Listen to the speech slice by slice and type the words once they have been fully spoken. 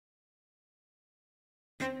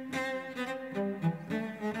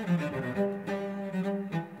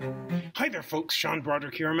there, folks. Sean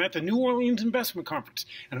Broderick here. I'm at the New Orleans Investment Conference,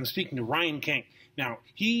 and I'm speaking to Ryan King. Now,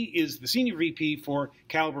 he is the Senior VP for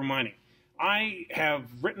Calibre Mining. I have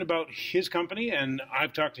written about his company, and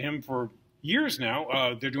I've talked to him for years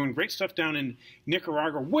now. They're doing great stuff down in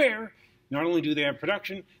Nicaragua, where not only do they have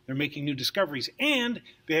production, they're making new discoveries, and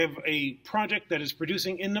they have a project that is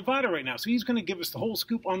producing in Nevada right now. So he's going to give us the whole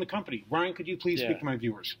scoop on the company. Ryan, could you please speak to my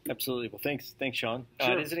viewers? Absolutely. Well, thanks, Sean.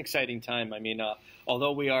 Sure. It is an exciting time. I mean,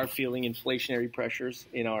 although we are feeling inflationary pressures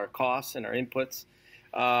in our costs and our inputs,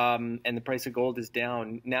 and the price of gold is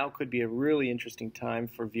down, now could be a really interesting time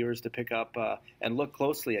for viewers to pick up and look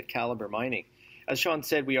closely at Calibre Mining. As Sean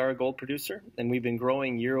said, we are a gold producer, and we've been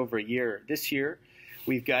growing year over year. This year,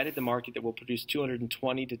 we've guided the market that will produce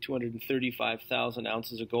 220 to 235,000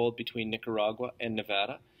 ounces of gold between Nicaragua and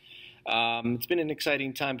Nevada. It's been an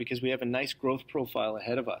exciting time because we have a nice growth profile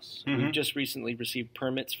ahead of us. We've just recently received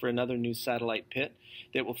permits for another new satellite pit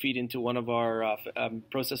that will feed into one of our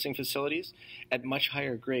processing facilities at much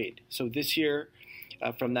higher grade. So this year,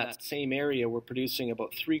 from that same area, we're producing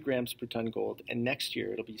about 3 grams per ton gold, and next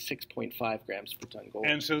year it'll be 6.5 grams per ton gold.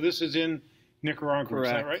 And so this is in Nicaragua, Correct.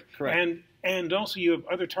 Is that right? Correct. And also you have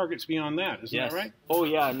other targets beyond that, isn't that right? Oh,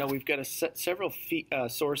 yeah. No, we've got several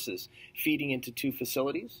sources feeding into 2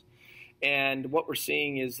 facilities. And what we're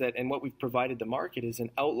seeing is that, and what we've provided the market is an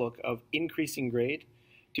outlook of increasing grade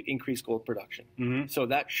to increase gold production. So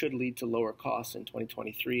that should lead to lower costs in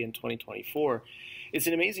 2023 and 2024. It's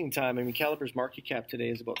an amazing time. I mean, Calibre's market cap today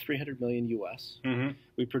is about $300 million US.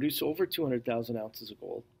 We produce over 200,000 ounces of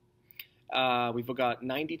gold. We've got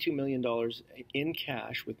 $92 million in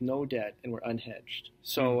cash with no debt, and we're unhedged.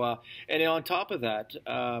 So, and on top of that,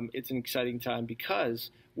 it's an exciting time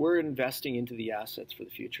because we're investing into the assets for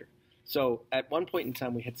the future. So at one point in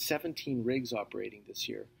time, we had 17 rigs operating this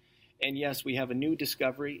year. And yes, we have a new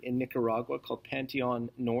discovery in Nicaragua called Panteon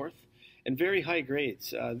North, and very high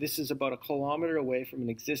grades. This is about 1 kilometer away from an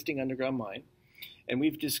existing underground mine. And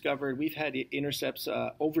we've had intercepts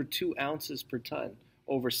over 2 ounces per ton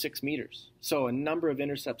over 6 meters. So a number of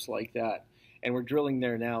intercepts like that. And we're drilling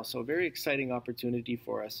there now. So a very exciting opportunity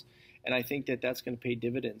for us. And I think that that's going to pay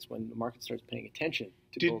dividends when the market starts paying attention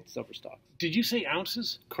to gold and silver stocks. Did you say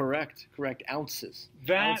ounces? Correct. Ounces.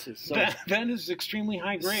 Ounces. So that is extremely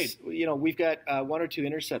high grade. You know, we've got 1 or 2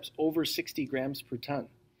 intercepts over 60 grams per ton,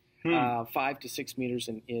 5 to 6 meters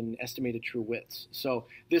in estimated true widths. So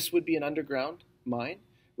this would be an underground mine.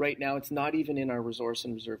 Right now, it's not even in our resource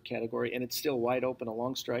and reserve category, and it's still wide open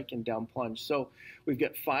along strike and down plunge. So we've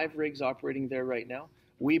got 5 rigs operating there right now.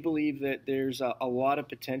 We believe that there's a lot of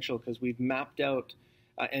potential because we've mapped out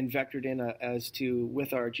and vectored in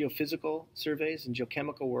with our geophysical surveys and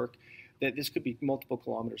geochemical work that this could be multiple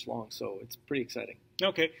kilometers long. So it's pretty exciting.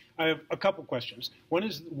 Okay, I have a couple questions. One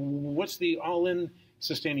is, what's the all-in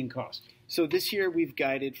sustaining cost? So this year we've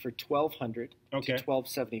guided for $1,200 to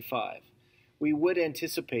 $1,275. We would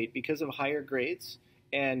anticipate, because of higher grades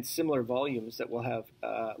and similar volumes, that we'll have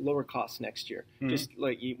lower costs next year. Just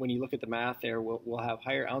like when you look at the math there, we'll have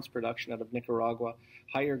higher ounce production out of Nicaragua,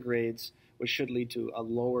 higher grades, which should lead to a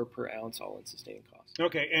lower per ounce all-in sustaining cost.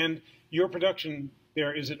 Okay, and your production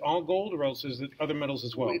there, is it all gold, or else is it other metals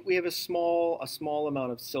as well? We have a small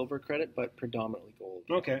amount of silver credit, but predominantly gold.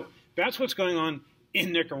 Okay, that's what's going on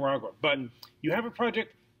in Nicaragua. But you have a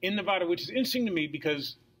project in Nevada, which is interesting to me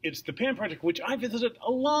because it's the Pan Project, which I visited a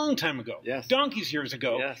long time ago, donkey's years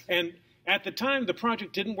ago. And at the time, the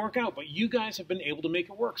project didn't work out, but you guys have been able to make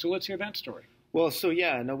it work. So let's hear that story. Well, so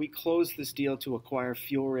we closed this deal to acquire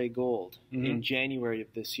Fiore Gold in January of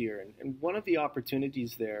this year. And one of the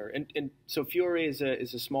opportunities there, and so Fiore is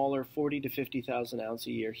a smaller 40 to 50,000 ounce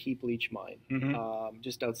a year heap leach mine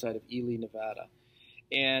just outside of Ely, Nevada.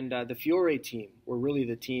 And the Fiore team were really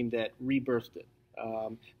the team that rebirthed it.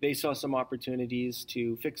 They saw some opportunities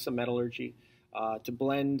to fix some metallurgy, to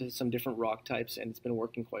blend some different rock types, and it's been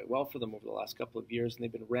working quite well for them over the last couple of years, and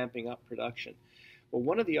they've been ramping up production. Well,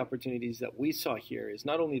 one of the opportunities that we saw here is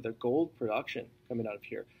not only the gold production coming out of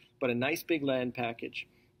here, but a nice big land package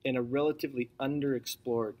in a relatively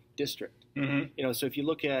underexplored district. You know, so if you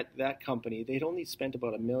look at that company, they'd only spent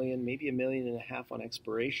about $1 million, maybe $1.5 million on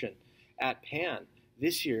exploration at Pan.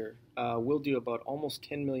 This year, we'll do about almost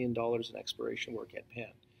 $10 million in exploration work at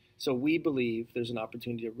Pan. So we believe there's an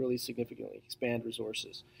opportunity to really significantly expand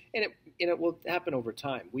resources. And it will happen over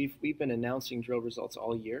time. We've been announcing drill results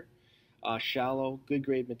all year. Shallow, good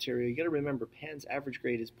grade material. You got to remember, Pan's average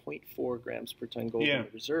grade is 0.4 grams per ton gold in the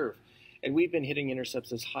reserve. And we've been hitting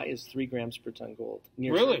intercepts as high as 3 grams per ton gold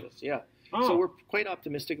near surface. Yeah. So we're quite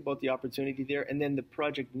optimistic about the opportunity there. And then the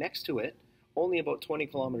project next to it, only about 20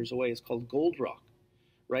 kilometers away, is called Gold Rock.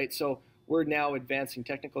 Right? So we're now advancing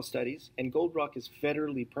technical studies, and Gold Rock is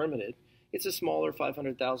federally permitted. It's a smaller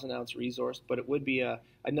 500,000 ounce resource, but it would be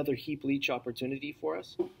another heap leach opportunity for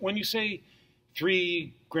us. When you say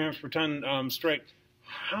 3 grams per ton strike,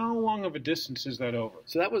 how long of a distance is that over?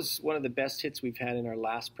 So that was one of the best hits we've had in our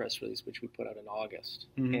last press release, which we put out in August.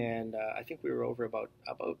 And I think we were over about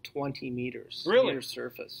 20 meters near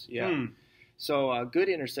surface. Yeah. So good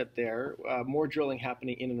intercept there. More drilling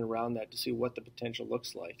happening in and around that to see what the potential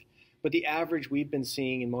looks like. But the average we've been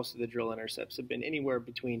seeing in most of the drill intercepts have been anywhere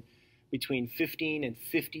between 15 and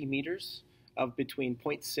 50 meters of between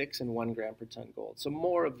 0.6 and 1 gram per ton gold. So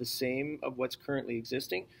more of the same of what's currently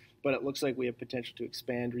existing, but it looks like we have potential to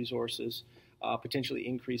expand resources, potentially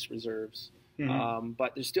increase reserves.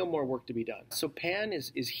 But there's still more work to be done. So pan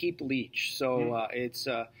is heap leach. So it's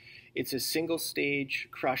a single stage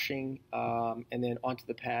crushing and then onto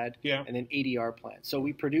the pad and then ADR plant. So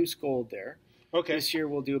we produce gold there. Okay. This year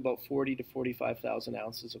we'll do about 40 to 45,000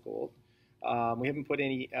 ounces of gold. We haven't put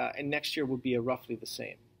any, and next year will be roughly the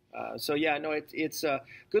same. So yeah, no, it's a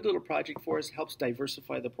good little project for us. Helps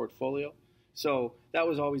diversify the portfolio. So that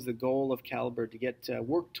was always the goal of Calibre, to get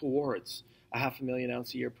work towards a 500,000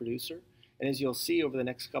 ounce a year producer. And as you'll see over the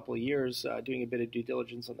next couple of years, doing a bit of due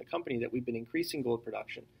diligence on the company, that we've been increasing gold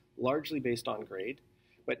production, largely based on grade.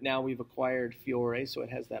 But now we've acquired Fiore, so it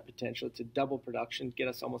has that potential to double production, get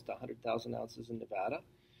us almost 100,000 ounces in Nevada.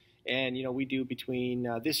 And, you know, we do between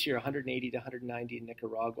this year 180 to 190 in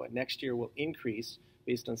Nicaragua. Next year will increase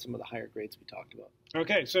based on some of the higher grades we talked about.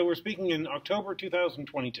 Okay, so we're speaking in October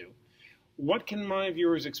 2022. What can my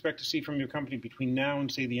viewers expect to see from your company between now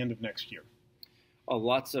and, say, the end of next year? Oh,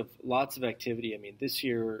 lots of activity. I mean, this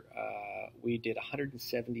year we did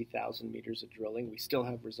 170,000 meters of drilling. We still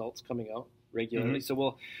have results coming out regularly,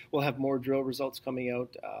 so we'll have more drill results coming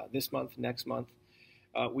out this month, next month.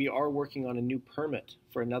 We are working on a new permit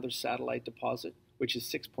for another satellite deposit, which is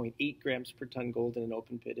 6.8 grams per ton gold in an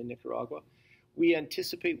open pit in Nicaragua. We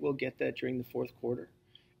anticipate we'll get that during the fourth quarter,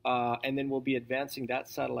 and then we'll be advancing that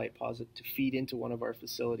satellite deposit to feed into one of our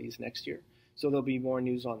facilities next year. So there'll be more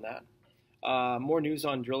news on that. More news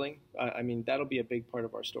on drilling. I mean, that'll be a big part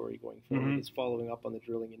of our story going forward, is following up on the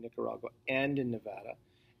drilling in Nicaragua and in Nevada,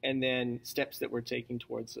 and then steps that we're taking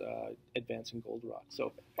towards advancing Gold Rock.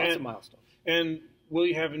 So lots of milestones. And will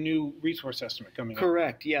you have a new resource estimate coming up?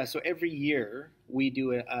 Correct, yeah. So every year we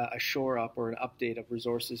do a shore up or an update of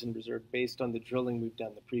resources and reserve based on the drilling we've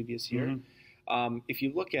done the previous year. If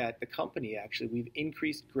you look at the company, actually, we've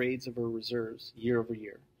increased grades of our reserves year over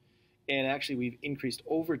year. And actually, we've increased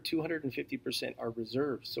over 250% our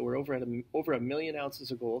reserves. So we're over 1 million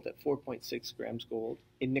ounces of gold at 4.6 grams gold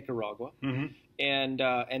in Nicaragua. And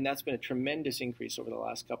that's been a tremendous increase over the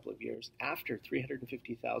last couple of years after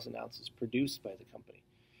 350,000 ounces produced by the company.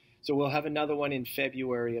 So we'll have another one in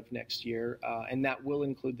February of next year, and that will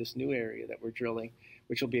include this new area that we're drilling,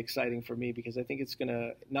 which will be exciting for me because I think it's going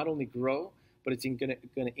to not only grow, but it's going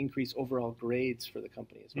to increase overall grades for the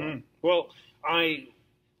company as well. Well, I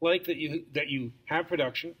like that you have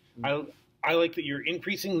production. I like that you're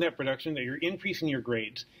increasing that production, that you're increasing your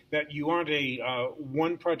grades, that you aren't a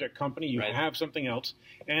one project company, you have something else,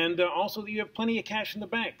 and also that you have plenty of cash in the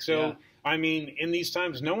bank. So, I mean, in these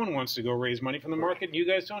times, no one wants to go raise money from the market, and you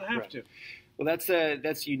guys don't have to. Well, that's a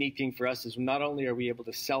unique thing for us is not only are we able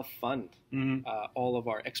to self-fund all of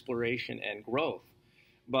our exploration and growth,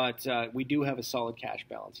 but we do have a solid cash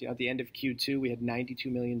balance. You know, at the end of Q2, we had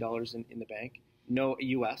 $92 million in the bank, no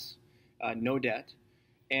US, no debt.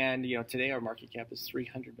 And, you know, today our market cap is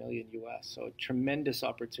 $300 million US. So a tremendous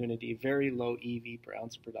opportunity, very low EV per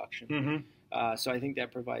ounce of production. So I think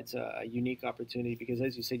that provides a unique opportunity because,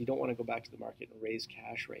 as you said, you don't want to go back to the market and raise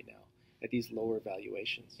cash right now at these lower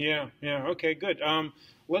valuations. Yeah. Okay, good.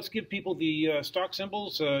 Let's give people the stock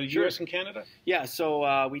symbols, US and Canada. Yeah,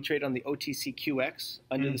 so we trade on the OTCQX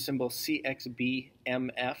under the symbol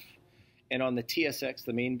CXBMF, and on the TSX,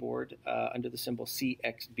 the main board, under the symbol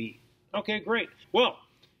CXB. Okay, great. Well,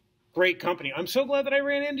 great company. I'm so glad that I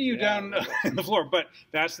ran into you down on the floor. But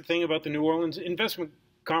that's the thing about the New Orleans Investment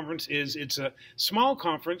Conference is it's a small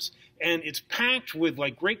conference, and it's packed with,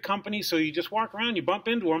 like, great companies. So you just walk around, you bump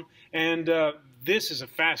into them, and this is a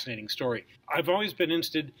fascinating story. I've always been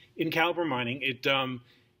interested in Calibre mining. It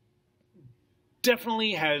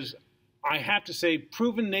definitely has, I have to say,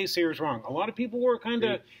 proven naysayers wrong. A lot of people were kind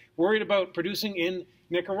of worried about producing in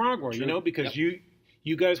Nicaragua, you know, because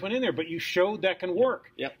you guys went in there, but you showed that can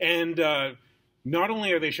work. And not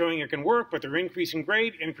only are they showing it can work, but they're increasing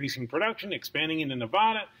grade, increasing production, expanding into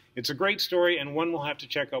Nevada. It's a great story, and one we'll have to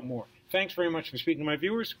check out more. Thanks very much for speaking to my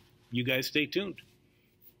viewers. You guys stay tuned.